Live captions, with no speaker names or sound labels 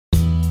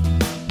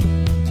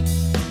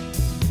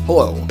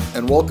Hello,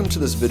 and welcome to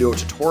this video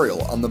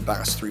tutorial on the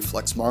BASC-3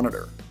 Flex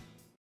Monitor.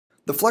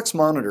 The Flex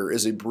Monitor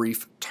is a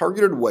brief,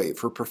 targeted way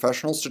for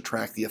professionals to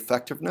track the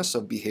effectiveness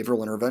of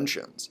behavioral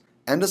interventions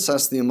and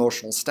assess the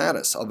emotional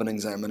status of an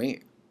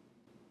examinee.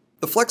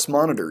 The Flex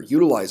Monitor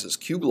utilizes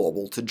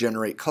QGlobal to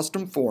generate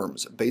custom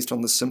forms based on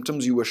the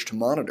symptoms you wish to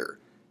monitor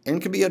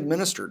and can be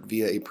administered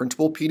via a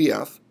printable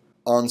PDF,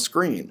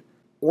 on-screen,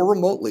 or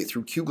remotely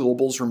through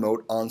QGlobal's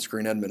remote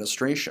on-screen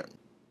administration.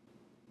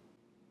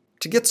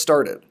 To get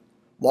started,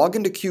 log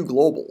into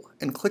QGlobal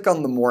and click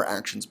on the More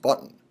Actions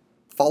button,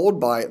 followed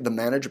by the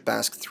Manage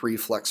BASC-3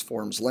 Flex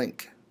Forms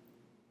link.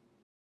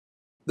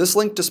 This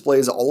link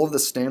displays all of the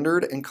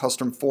standard and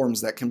custom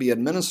forms that can be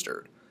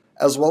administered,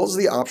 as well as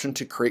the option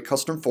to create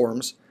custom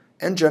forms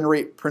and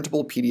generate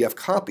printable PDF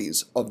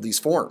copies of these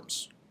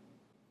forms.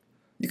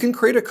 You can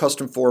create a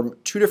custom form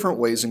two different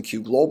ways in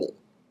QGlobal.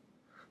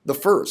 The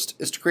first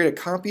is to create a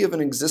copy of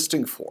an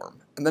existing form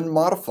and then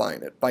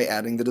modifying it by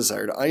adding the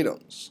desired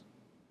items.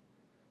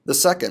 The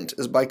second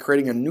is by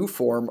creating a new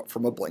form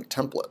from a blank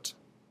template.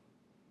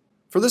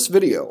 For this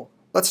video,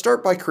 let's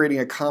start by creating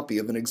a copy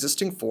of an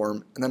existing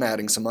form and then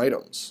adding some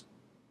items.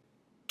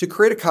 To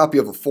create a copy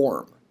of a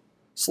form,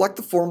 select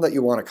the form that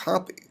you want to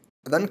copy,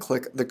 and then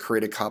click the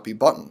Create a Copy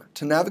button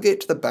to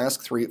navigate to the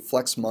BASC-3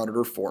 Flex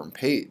Monitor form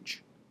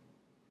page.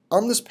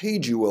 On this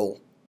page you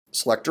will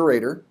select a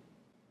rater,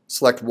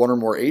 select one or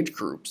more age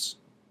groups,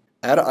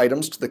 add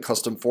items to the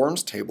Custom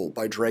Forms table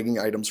by dragging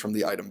items from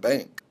the item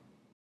bank,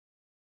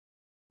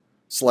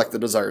 select the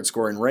desired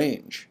scoring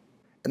range,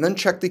 and then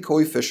check the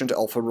coefficient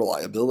alpha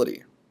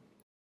reliability.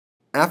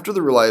 After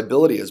the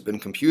reliability has been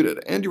computed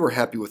and you are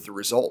happy with the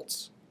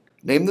results,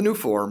 name the new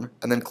form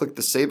and then click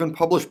the Save and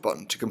Publish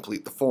button to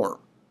complete the form,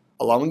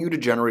 allowing you to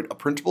generate a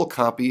printable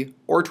copy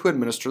or to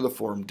administer the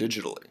form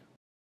digitally.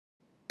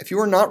 If you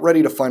are not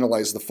ready to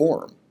finalize the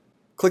form,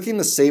 clicking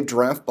the Save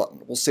Draft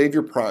button will save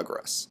your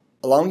progress,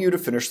 allowing you to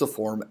finish the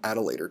form at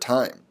a later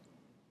time.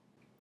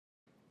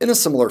 In a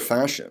similar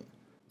fashion,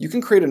 you can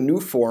create a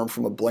new form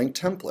from a blank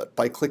template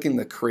by clicking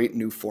the Create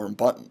New Form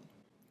button.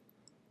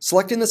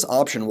 Selecting this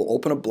option will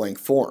open a blank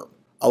form,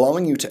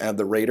 allowing you to add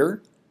the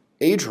rater,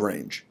 age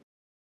range,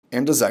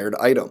 and desired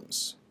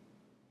items.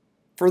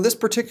 For this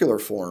particular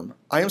form,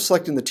 I am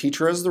selecting the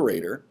teacher as the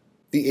rater,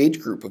 the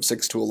age group of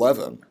 6 to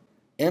 11,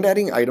 and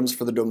adding items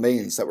for the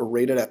domains that were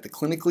rated at the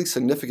clinically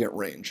significant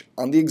range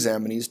on the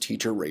examinee's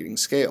teacher rating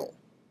scale.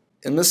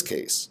 In this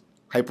case,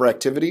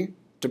 hyperactivity,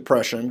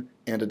 depression,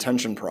 and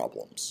attention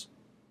problems.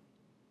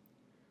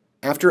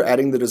 After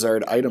adding the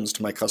desired items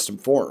to my custom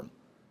form,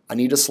 I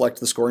need to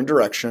select the scoring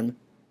direction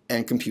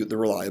and compute the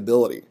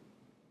reliability.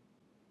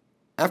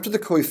 After the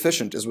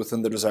coefficient is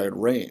within the desired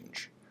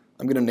range,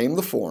 I'm going to name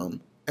the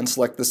form and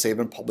select the Save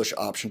and Publish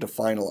option to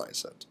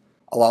finalize it,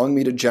 allowing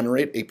me to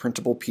generate a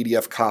printable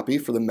PDF copy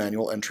for the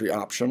manual entry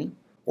option,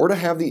 or to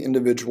have the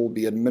individual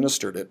be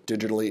administered it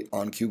digitally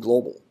on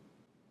QGlobal.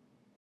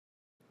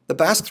 The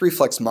BASC-3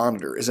 Flex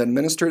Monitor is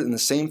administered in the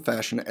same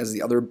fashion as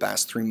the other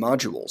BASC-3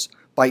 modules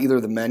by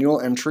either the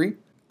manual entry,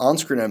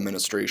 on-screen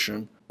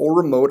administration, or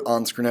remote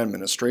on-screen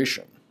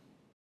administration.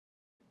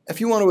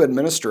 If you want to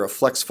administer a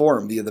Flex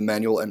form via the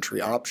manual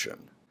entry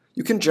option,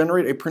 you can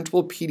generate a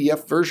printable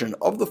PDF version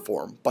of the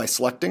form by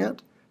selecting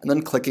it and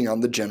then clicking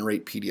on the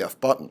Generate PDF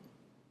button.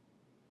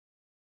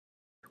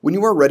 When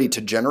you are ready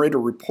to generate a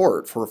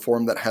report for a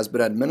form that has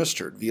been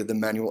administered via the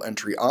manual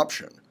entry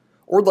option,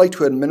 or would like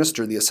to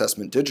administer the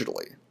assessment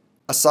digitally,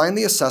 assign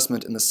the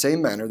assessment in the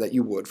same manner that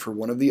you would for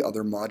one of the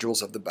other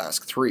modules of the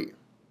BASC-3.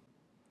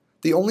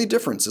 The only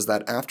difference is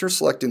that after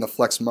selecting the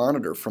Flex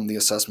Monitor from the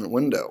assessment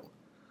window,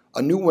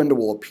 a new window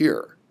will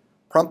appear,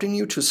 prompting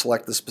you to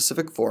select the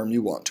specific form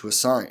you want to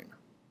assign.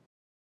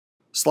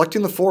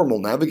 Selecting the form will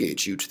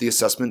navigate you to the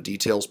Assessment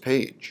Details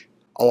page,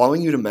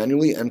 allowing you to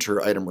manually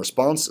enter item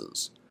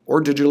responses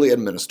or digitally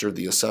administer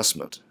the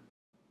assessment.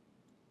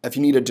 If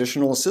you need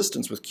additional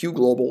assistance with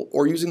QGlobal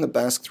or using the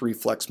BASC-3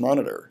 Flex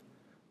Monitor,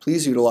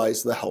 please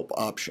utilize the Help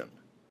option.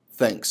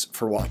 Thanks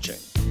for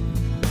watching.